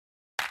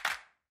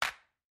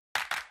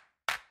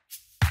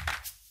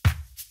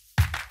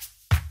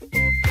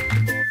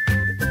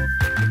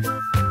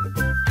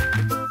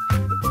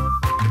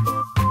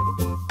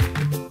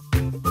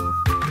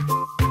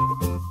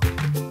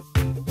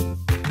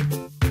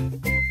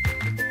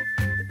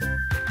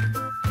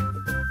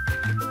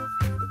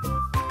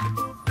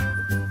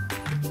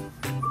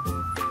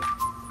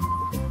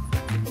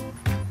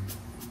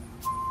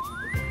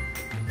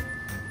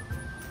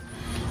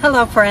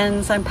Hello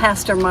friends, I'm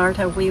Pastor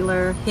Marta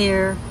Wheeler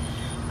here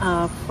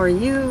for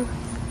you,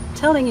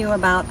 telling you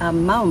about a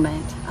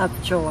moment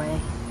of joy.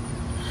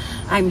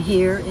 I'm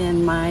here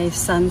in my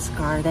son's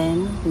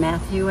garden.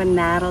 Matthew and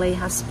Natalie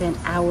have spent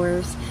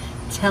hours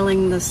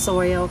tilling the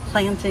soil,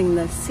 planting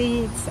the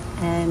seeds,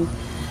 and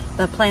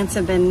the plants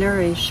have been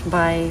nourished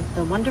by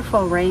the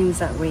wonderful rains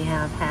that we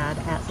have had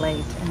at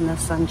late and the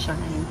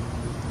sunshine.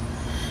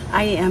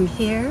 I am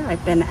here.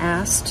 I've been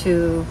asked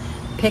to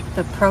pick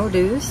the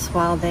produce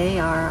while they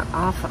are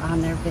off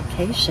on their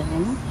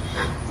vacation,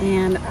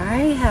 and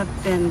I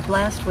have been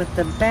blessed with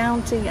the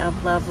bounty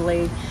of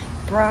lovely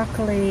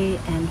broccoli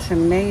and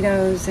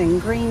tomatoes and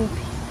green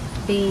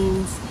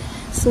beans,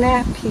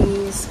 snap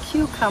peas,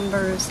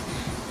 cucumbers,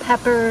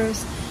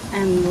 peppers,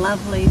 and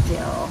lovely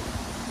dill.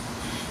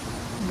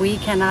 We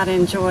cannot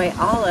enjoy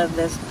all of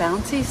this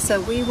bounty,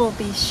 so we will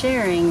be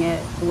sharing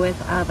it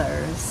with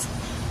others.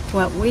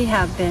 What we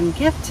have been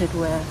gifted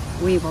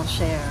with, we will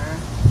share.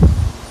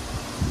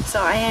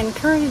 So I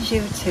encourage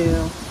you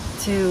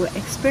to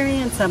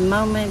experience a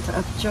moment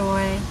of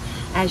joy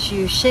as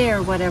you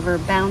share whatever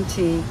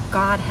bounty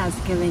God has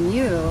given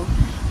you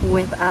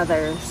with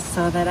others,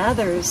 so that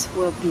others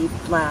will be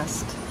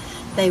blessed.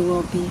 They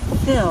will be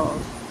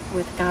filled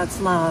with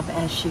God's love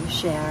as you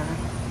share.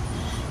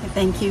 I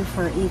thank you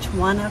for each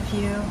one of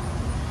you,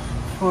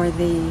 for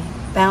the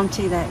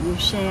bounty that you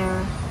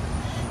share,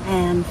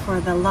 and for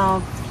the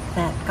love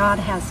that God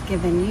has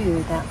given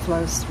you that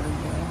flows through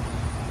you.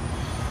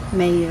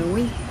 May your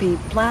week be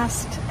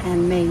blessed,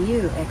 and may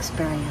you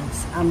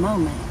experience a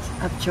moment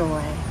of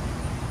joy.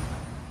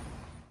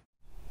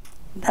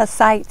 The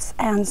sights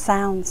and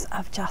sounds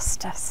of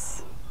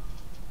justice.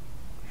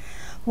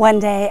 One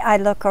day I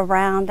look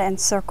around and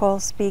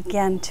circles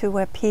begin to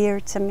appear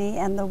to me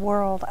in the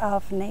world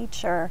of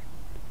nature.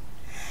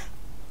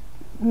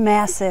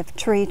 Massive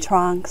tree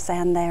trunks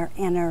and their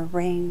inner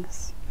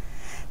rings.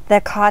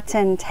 The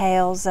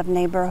cottontails of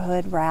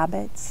neighborhood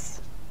rabbits.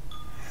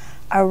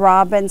 A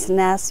robin's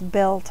nest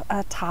built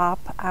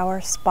atop our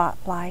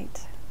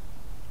spotlight.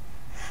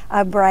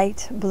 A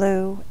bright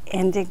blue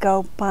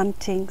indigo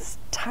bunting's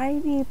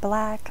tiny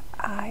black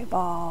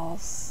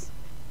eyeballs.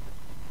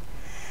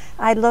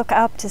 I look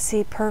up to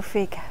see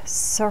perfect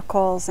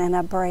circles in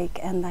a break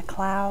in the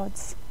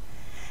clouds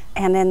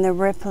and in the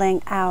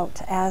rippling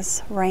out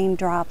as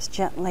raindrops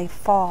gently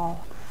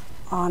fall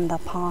on the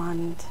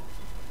pond.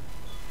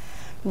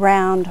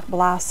 Round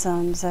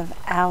blossoms of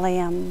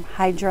allium,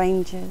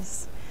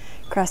 hydrangeas,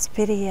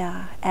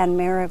 Cressidia, and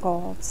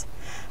marigolds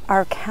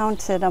are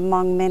counted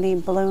among many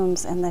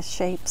blooms in the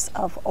shapes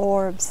of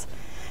orbs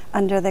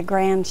under the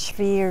grand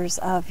spheres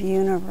of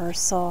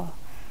universal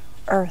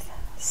earth,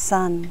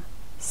 sun,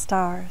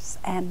 stars,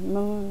 and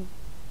moon.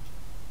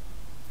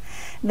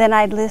 Then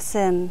I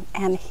listen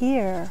and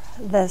hear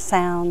the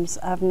sounds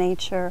of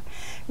nature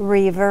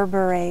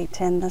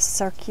reverberate in the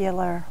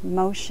circular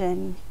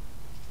motion.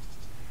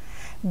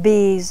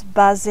 Bees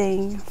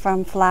buzzing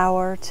from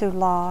flower to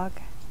log.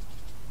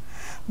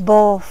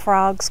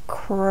 Bullfrogs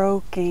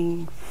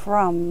croaking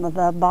from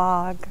the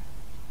bog.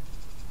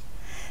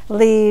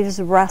 Leaves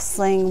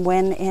rustling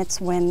when it's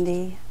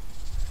windy.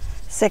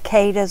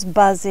 Cicadas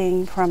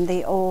buzzing from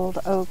the old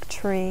oak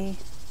tree.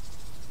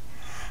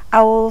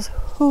 Owls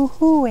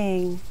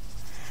hoo-hooing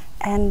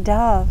and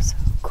doves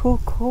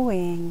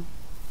cuckooing.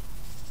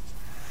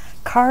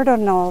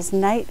 Cardinals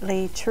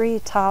nightly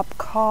treetop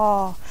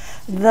call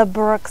the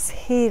brook's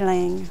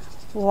healing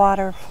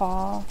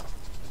waterfall.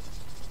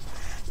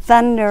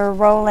 Thunder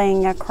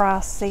rolling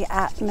across the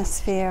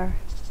atmosphere,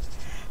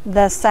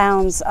 the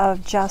sounds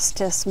of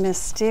justice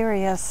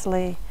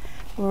mysteriously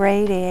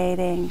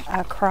radiating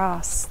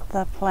across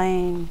the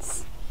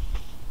plains.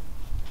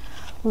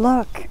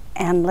 Look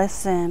and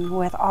listen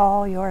with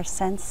all your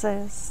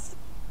senses.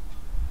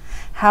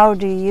 How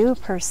do you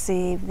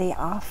perceive the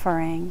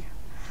offering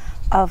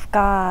of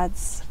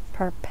God's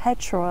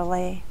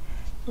perpetually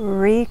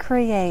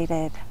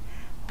recreated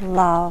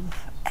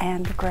love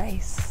and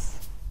grace?